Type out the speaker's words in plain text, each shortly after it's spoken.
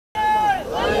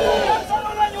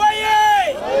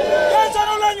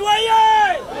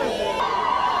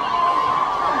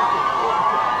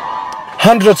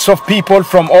Hundreds of people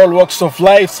from all walks of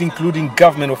life, including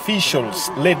government officials,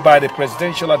 led by the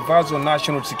Presidential Advisor on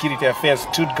National Security Affairs,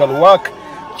 Chief of Kitgwang Agwelek,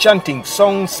 chanting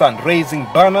songs and raising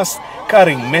banners,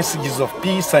 carrying messages of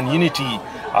peace and unity,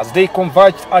 as they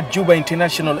converged at Juba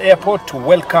International Airport to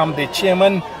welcome the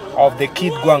chairman of the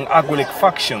Kitgwang Agwelek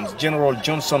factions, General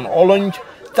Johnson Olony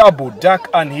Thubo Dak,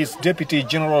 and his Deputy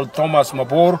General Thomas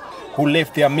Mabor, who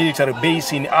left their military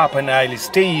base in Upper Nile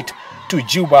State to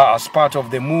Juba as part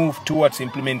of the move towards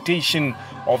implementation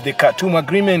of the Khartoum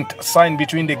Agreement signed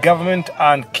between the government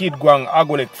and Kitgwang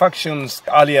Agwelek factions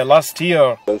earlier last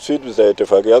year. تنفيذ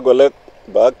اتفاق أغويلك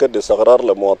بأكد استقرار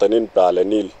للمواطنين على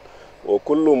النيل،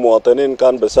 وكل مواطنين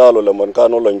كان بيسالوا لما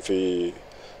كانوا لهم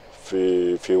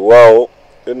في واو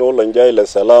إنه لن جاي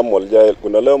للسلام والجاي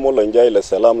قلنا لهم لن جاي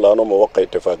للسلام لأنه موقع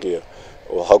اتفاقية،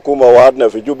 وحكومة وعدنا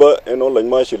في جوبا إنه لن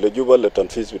ماشي لجوبا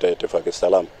للتنفيذ بتاع اتفاق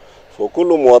السلام. وكل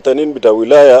مواطنين بتاع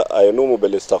ولاية ينوموا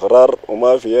بالاستقرار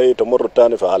وما في أي تمرد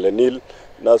تاني على النيل،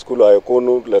 الناس كلها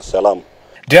يكونوا للسلام.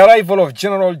 The arrival of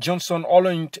General Johnson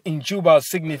Olony in Juba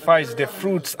signifies the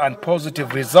fruits and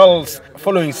positive results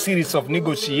following a series of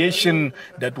negotiations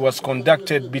that was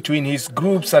conducted between his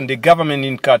groups and the government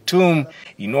in Khartoum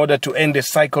in order to end the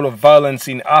cycle of violence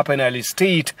in Upper Nile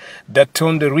State that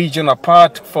turned the region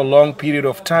apart for a long period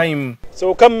of time.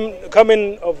 So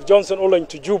coming of Johnson Olony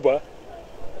to Juba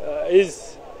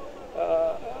is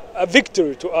a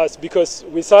victory to us, because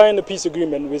we signed a peace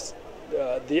agreement with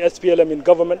the SPLM in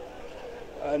government,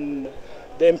 and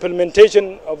the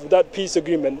implementation of that peace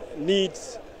agreement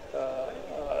needs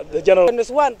the general.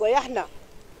 النسوان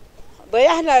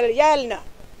ضيعنا رجالنا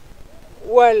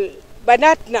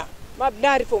والبناتنا ما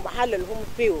بنعرفوا محل اللي هم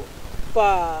فيه،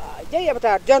 فجاية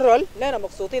بتاع الجنرال لنا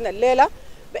مبسوطين الليلة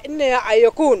بأن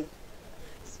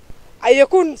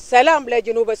يكون سلام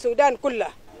لجنوب السودان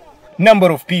كلها.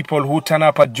 Number of people who turn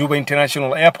up at Juba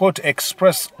International Airport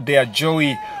expressed their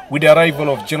joy with the arrival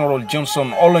of General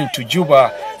Johnson Olony to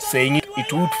Juba, saying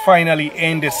it would finally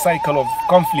end the cycle of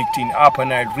conflict in Upper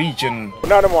Nile region.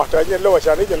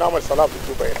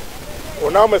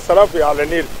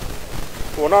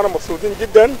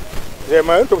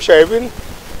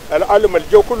 العالم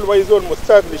الجو كله ما يزول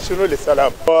مستعد للشنو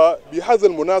للسلام. وبهذا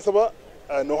المناسبة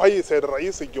نحيي سيد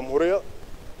الرئيس الجمهورية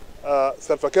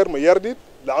سلفا كير ميرديد،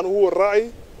 لأنه هو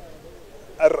الراعي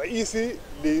الرئيسي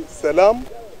للسلام،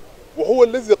 وهو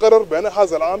الذي قرر بأن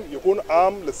هذا العام يكون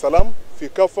عام للسلام في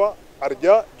كافة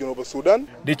أرجاء جنوب السودان.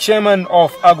 The chairman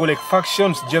of Agwelek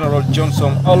factions, General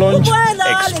Johnson Olony,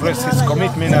 expressed his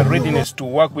commitment and readiness to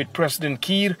work with President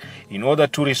Kiir in order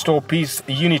to restore peace,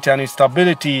 unity and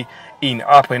stability in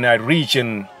Upper Nile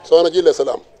region. So أنا جيل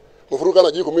السلام، مفروض أنا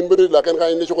أجيكم من بدري، لكن كان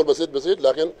عندي شغل بسيط،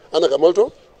 لكن أنا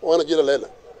كملته وأنا جيل الليلة.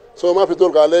 So ما في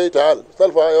دول قال لي تعال،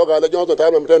 سلفا قال لي جونسون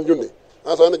تعال ب 200 جندي،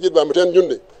 أنا جيت ب 200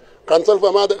 جندي، كان سلفا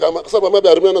ما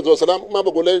بيعرفني أنا زول سلام، ما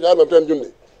بقول لي تعال ب 200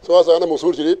 جندي. So أنا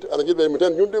مسؤول شديد، أنا جيت ب 200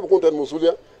 جندي وكنت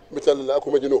المسؤولية مثل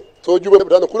الحكومة جنوب. So جوبا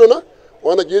بدأنا كلنا،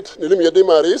 وأنا جيت نلم يدي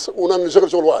مع رئيس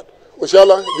ونشتغل شغل واحد، وإن شاء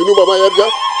الله جنوب ما يرجع،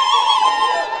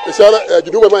 إن شاء الله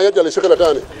جنوب ما يرجع لشغل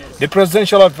ثاني. The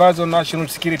Presidential Advisor on National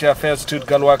Security Affairs, Chief of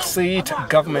Kitgwang Agwelek, said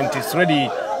government is ready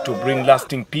to bring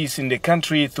lasting peace in the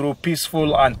country through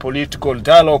peaceful and political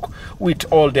dialogue with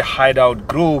all the hideout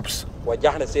groups.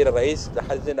 وجهنا سير الرئيس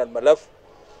لحزن الملف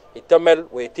يتمل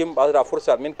ويتم بأسرع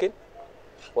فرصة ممكن،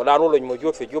 ولا نقول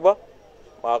موجود في جوبا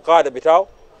مع قاعدة بتاعه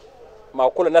مع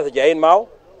كل الناس جايين معه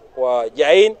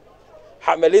وجايين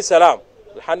حملين سلام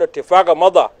لحد اتفاق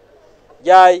مضى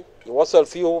جاي يوصل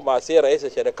فيه مع سير رئيس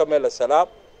عشان يكمل السلام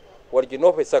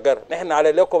والجنوب يستقر. نحن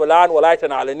على لكم الآن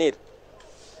ولايتنا على النيل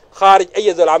خارج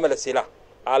أي زول عمل السلاح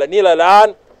على النيل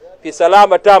الآن في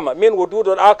سلامة تامة من وجود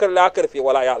الآخر لآخر في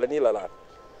ولاية على النيل الآن.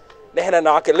 نحن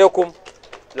نعكر لكم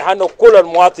لأنه كل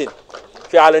المواطن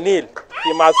في على النيل في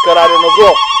معسكرات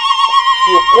النزوح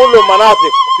في كل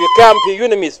مناطق في كام في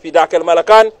يونميس في ذاك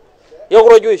المكان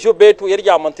يخرجوا يشوف بيته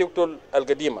ويرجع منطقته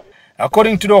القديمة.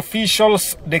 According to the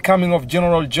officials, the coming of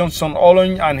General Johnson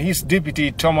Olony and his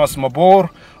deputy Thomas Mabor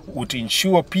would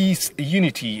ensure peace,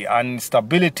 unity and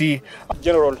stability.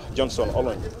 General Johnson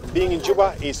Olony being in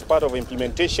Juba is part of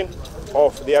implementation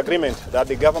of the agreement that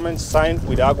the government signed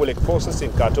with the Agwelek forces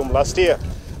in Khartoum last year.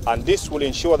 And this will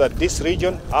ensure that this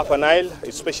region, Upper Nile,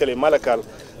 especially Malakal,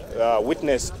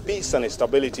 witness peace and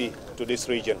stability to this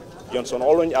region. Johnson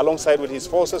Olony, alongside with his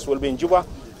forces, will be in Juba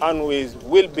and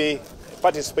will be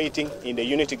participating in the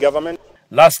unity government.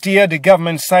 Last year, the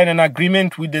government signed an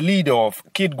agreement with the leader of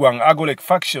Kitgwang Agwelek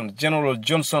faction, General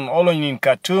Johnson Olony in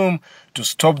Khartoum, to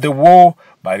stop the war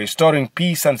by restoring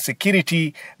peace and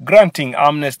security, granting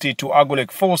amnesty to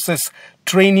Agwelek forces,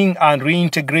 training and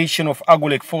reintegration of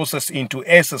Agwelek forces into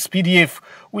SSPDF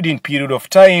within period of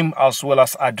time, as well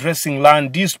as addressing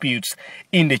land disputes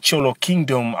in the Cholo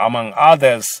Kingdom, among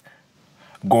others.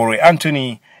 Gore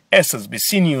Anthony,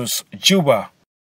 SSBC News, Juba.